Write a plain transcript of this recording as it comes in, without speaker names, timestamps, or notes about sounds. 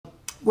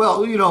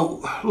Well, you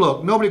know,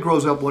 look, nobody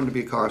grows up wanting to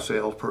be a car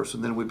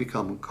salesperson, then we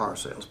become car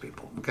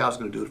salespeople. Okay, I was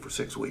going to do it for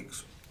 6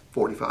 weeks,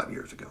 45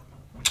 years ago.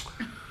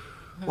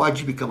 Why'd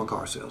you become a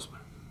car salesman?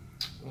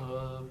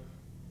 I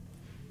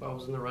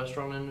was in the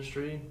restaurant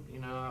industry. You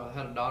know, I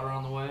had a daughter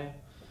on the way.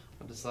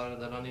 I decided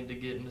that I need to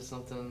get into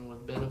something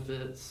with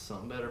benefits,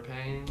 something better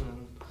paying,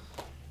 and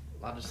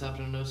I just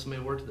happened to know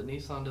somebody who worked at the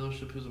Nissan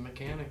dealership who's a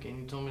mechanic, and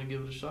he told me to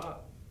give it a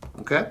shot.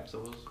 Okay. So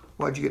it was...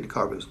 Why'd you get in the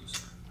car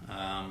business?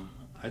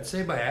 I'd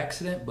say by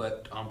accident,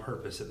 but on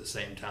purpose at the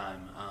same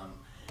time.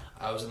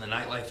 I was in the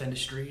nightlife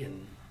industry,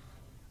 and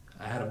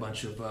I had a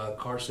bunch of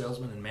car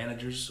salesmen and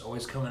managers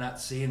always coming out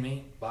seeing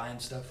me, buying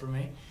stuff from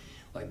me,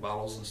 like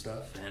bottles and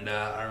stuff. And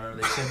I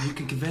remember they said, "You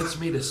can convince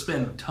me to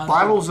spend tons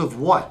Bottles of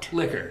what?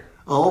 Liquor."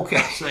 Oh,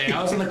 okay. So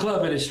I was in the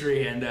club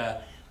industry, and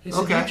they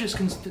said, Okay. "You just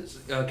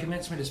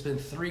convinced me to spend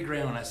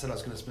 $3,000 when I said I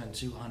was going to spend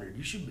 $200.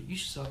 You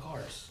should sell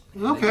cars."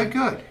 And Okay,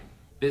 good.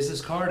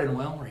 Business card, and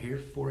well, we're here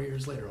 4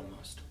 years later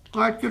almost. All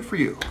right, good for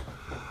you.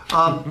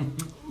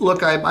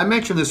 Look, I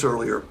mentioned this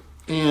earlier,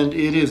 and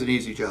it is an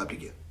easy job to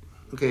get.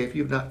 Okay, if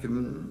you've not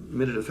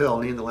committed a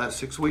felony in the last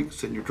 6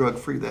 weeks and you're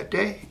drug-free that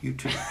day, you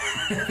too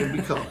can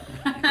become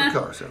a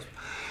car salesman.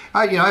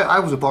 I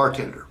was a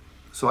bartender,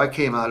 so I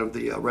came out of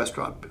the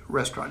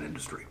restaurant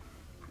industry.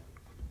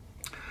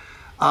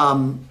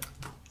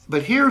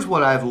 But here's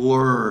what I've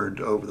learned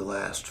over the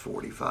last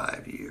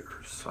 45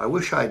 years. I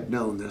wish I'd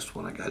known this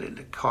when I got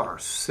into car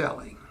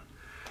selling.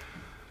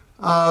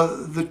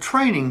 The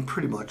training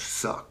pretty much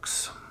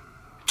sucks,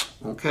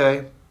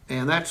 okay?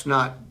 And that's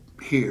not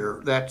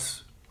here,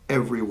 that's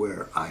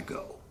everywhere I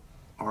go,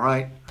 all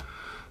right?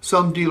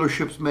 Some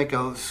dealerships make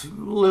a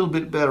little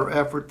bit better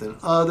effort than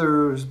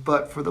others,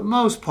 but for the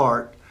most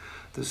part,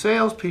 the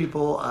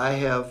salespeople I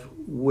have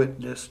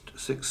witnessed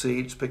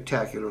succeed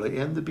spectacularly,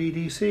 and the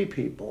BDC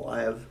people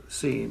I have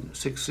seen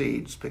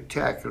succeed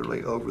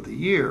spectacularly over the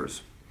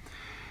years,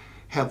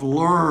 have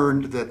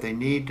learned that they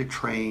need to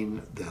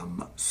train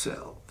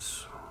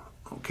themselves,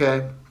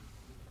 okay?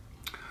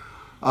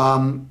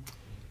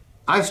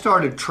 I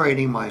started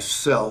training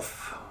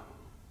myself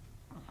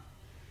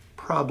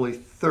probably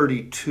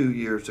 32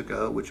 years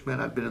ago, which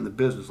meant I'd been in the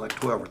business like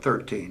 12 or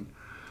 13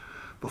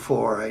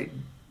 before I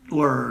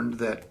learned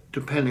that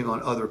depending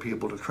on other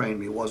people to train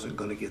me wasn't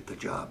going to get the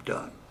job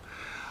done.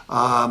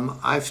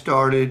 I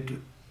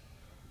started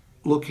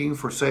looking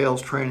for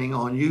sales training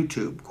on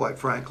YouTube, quite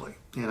frankly.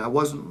 And I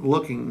wasn't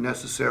looking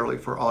necessarily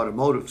for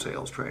automotive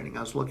sales training.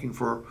 I was looking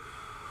for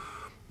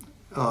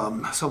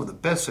some of the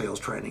best sales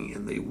training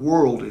in the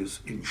world is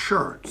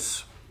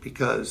insurance,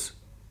 because,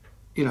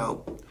 you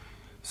know,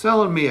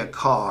 selling me a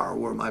car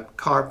where my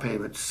car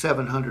payment's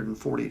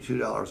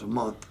 $742 a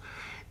month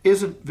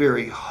isn't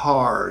very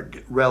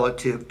hard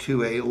relative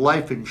to a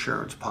life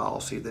insurance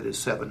policy that is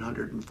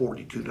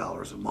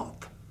 $742 a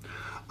month.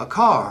 A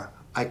car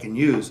I can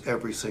use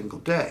every single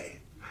day.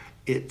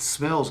 It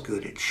smells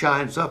good, it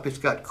shines up, it's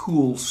got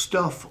cool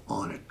stuff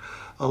on it.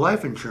 A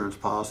life insurance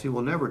policy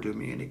will never do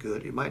me any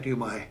good. It might do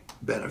my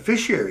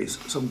beneficiaries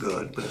some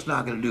good, but it's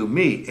not going to do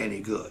me any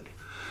good.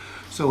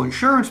 So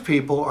insurance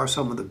people are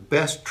some of the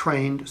best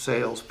trained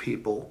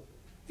salespeople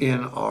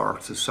in our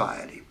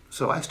society.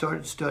 So I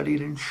started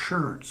studying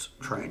insurance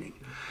training.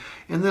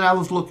 And then I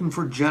was looking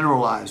for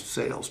generalized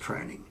sales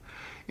training.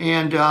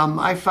 And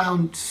I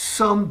found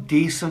some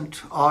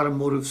decent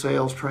automotive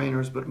sales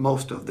trainers, but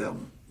most of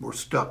them were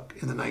stuck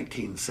in the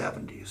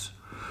 1970s.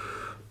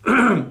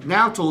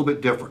 Now it's a little bit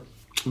different.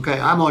 Okay,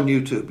 I'm on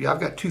YouTube. Yeah, I've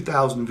got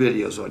 2,000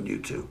 videos on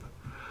YouTube.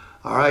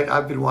 All right,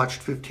 I've been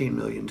watched 15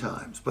 million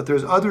times. But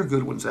there's other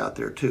good ones out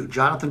there too.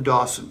 Jonathan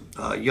Dawson,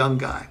 a young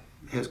guy,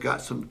 has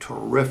got some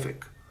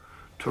terrific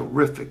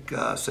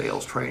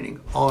sales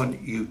training on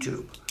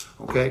YouTube.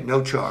 Okay,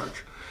 no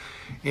charge.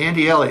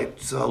 Andy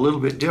Elliott's a little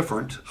bit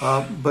different,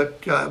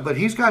 but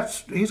he's got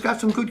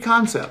some good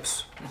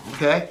concepts.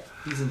 Okay.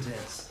 He's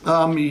intense.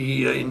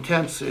 Yeah,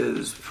 intense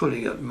is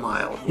putting it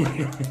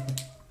mildly.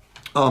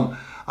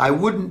 I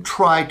wouldn't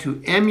try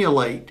to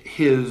emulate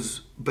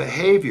his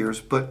behaviors,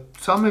 but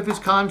some of his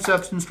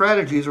concepts and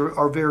strategies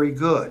are very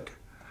good.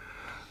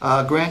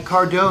 Grant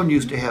Cardone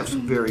used to have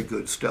some very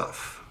good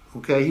stuff.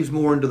 Okay, he's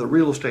more into the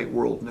real estate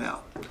world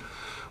now.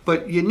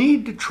 But you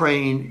need to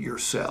train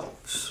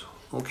yourselves.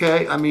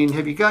 Okay, I mean,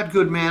 have you got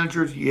good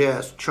managers?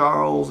 Yes,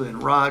 Charles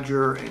and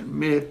Roger and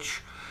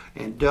Mitch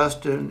and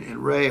Dustin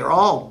and Ray are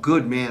all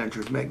good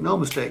managers, make no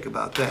mistake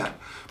about that.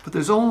 But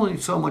there's only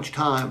so much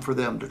time for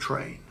them to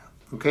train.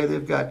 Okay,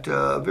 they've got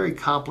very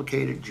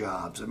complicated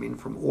jobs. I mean,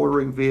 from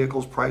ordering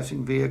vehicles,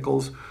 pricing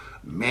vehicles,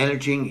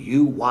 managing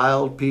you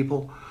wild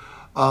people.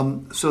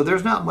 So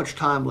there's not much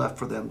time left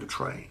for them to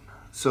train.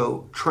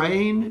 So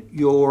train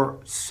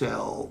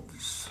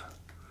yourselves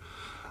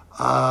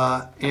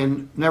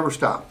and never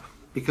stop,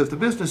 because the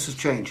business is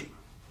changing.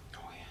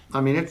 Oh, yeah.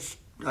 I mean,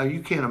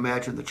 you can't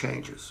imagine the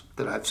changes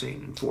that I've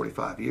seen in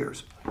 45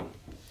 years.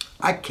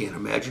 I can't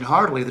imagine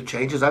hardly the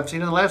changes I've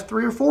seen in the last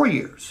 3 or 4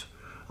 years.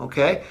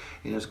 Okay?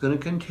 And it's going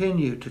to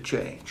continue to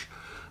change.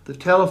 The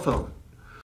telephone